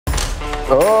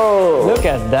Oh! Look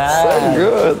at that! So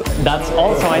good! That's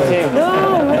also my team.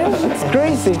 No, man, it's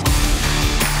crazy.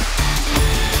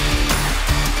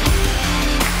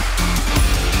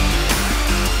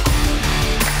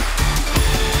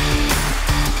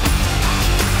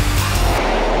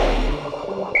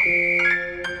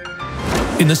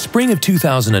 In the spring of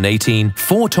 2018,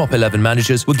 4 top 11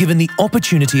 managers were given the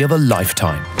opportunity of a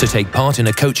lifetime to take part in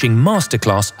a coaching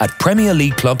masterclass at Premier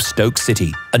League club Stoke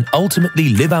City and ultimately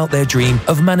live out their dream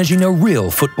of managing a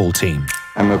real football team.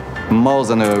 I'm more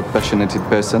than a passionate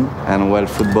person, and well,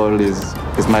 football is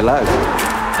my life.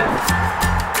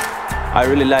 I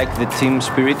really like the team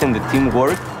spirit and the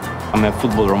teamwork. I'm a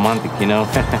football romantic, you know.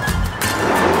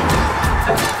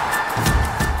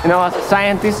 You know, as a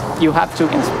scientist, you have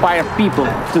to inspire people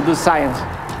to do science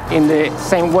in the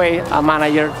same way a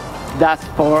manager does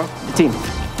for the team.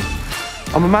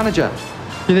 I'm a manager.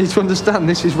 You need to understand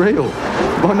this is real.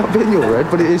 It might not be in your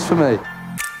head, but it is for me.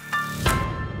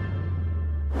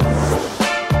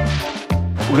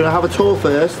 We're going to have a tour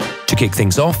first. To kick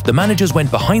things off, the managers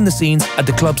went behind the scenes at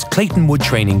the club's Clayton Wood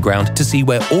training ground to see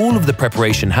where all of the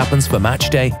preparation happens for match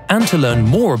day and to learn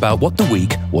more about what the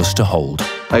week was to hold.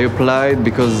 I applied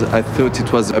because I thought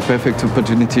it was a perfect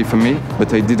opportunity for me,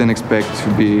 but I didn't expect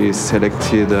to be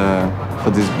selected for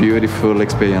this beautiful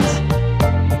experience.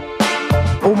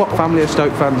 All my family are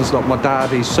Stoke fans, like my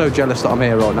dad, he's so jealous that I'm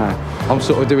here right now. I'm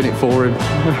sort of doing it for him.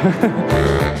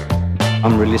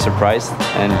 I'm really surprised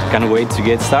and can't wait to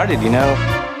get started, you know.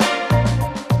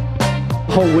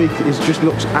 The whole week just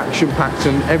looks action-packed,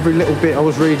 and every little bit I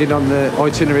was reading on the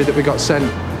itinerary that we got sent,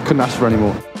 couldn't ask for any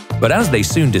more. But as they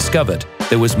soon discovered,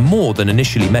 there was more than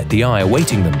initially met the eye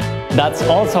awaiting them. That's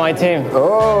also my team.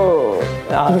 Oh!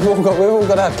 We've all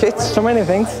got our kits. So many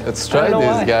things. Let's try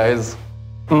these, guys.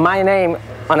 My name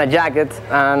on a jacket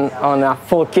and on a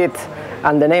full kit,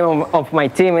 and the name of my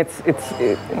team,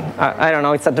 I don't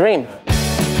know, it's a dream.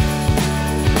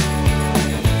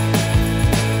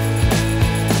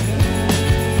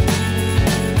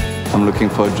 I'm looking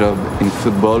for a job in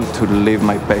football to live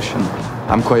my passion.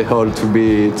 I'm quite old to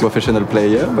be a professional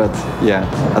player, but yeah,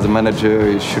 as a manager,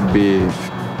 it should be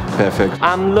perfect.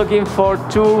 I'm looking for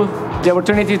the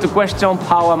opportunity to question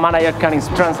how a manager can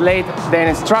translate the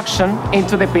instruction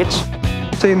into the pitch.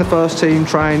 Seeing the first team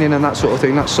training and that sort of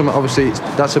thing, that's something, obviously,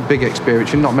 that's a big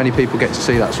experience, and not many people get to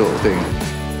see that sort of thing.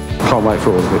 Can't wait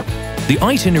for all of it. The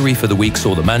itinerary for the week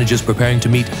saw the managers preparing to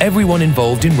meet everyone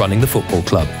involved in running the football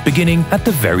club, beginning at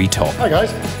the very top. Hi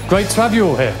guys. Great to have you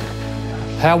all here.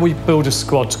 How we build a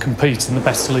squad to compete in the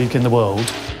best league in the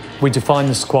world. We define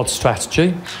the squad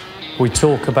strategy. We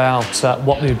talk about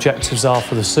what the objectives are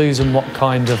for the season, what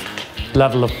kind of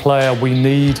level of player we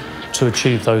need to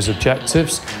achieve those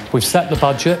objectives. We've set the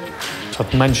budget.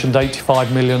 I've mentioned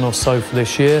 85 million or so for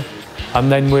this year. And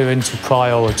then we're into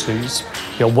priorities.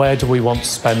 You know, where do we want to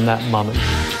spend that money?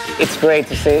 It's great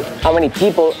to see how many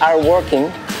people are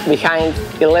working behind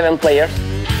 11 players.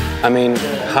 I mean,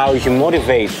 how you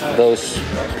motivate those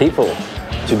people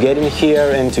to get in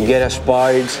here and to get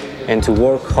inspired and to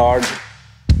work hard.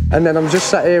 And then I'm just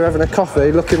sat here having a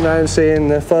coffee, looking around, seeing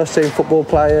the first team football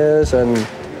players, and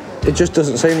it just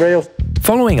doesn't seem real.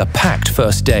 Following a packed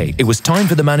first day, it was time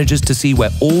for the managers to see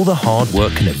where all the hard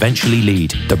work can eventually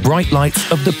lead. The bright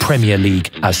lights of the Premier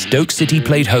League, as Stoke City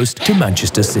played host to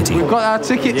Manchester City. We've got our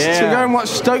tickets to go and watch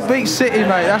Stoke beat City,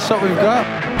 mate. That's what we've got.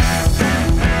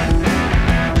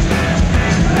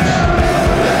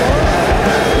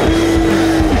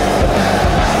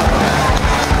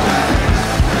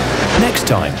 Next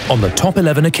time on the Top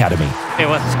 11 Academy. It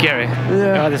was scary.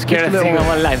 Yeah, it was the scariest thing of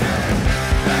my life.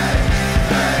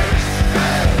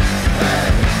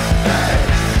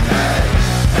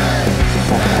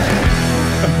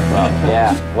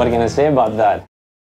 Yeah, what are you going to say about that?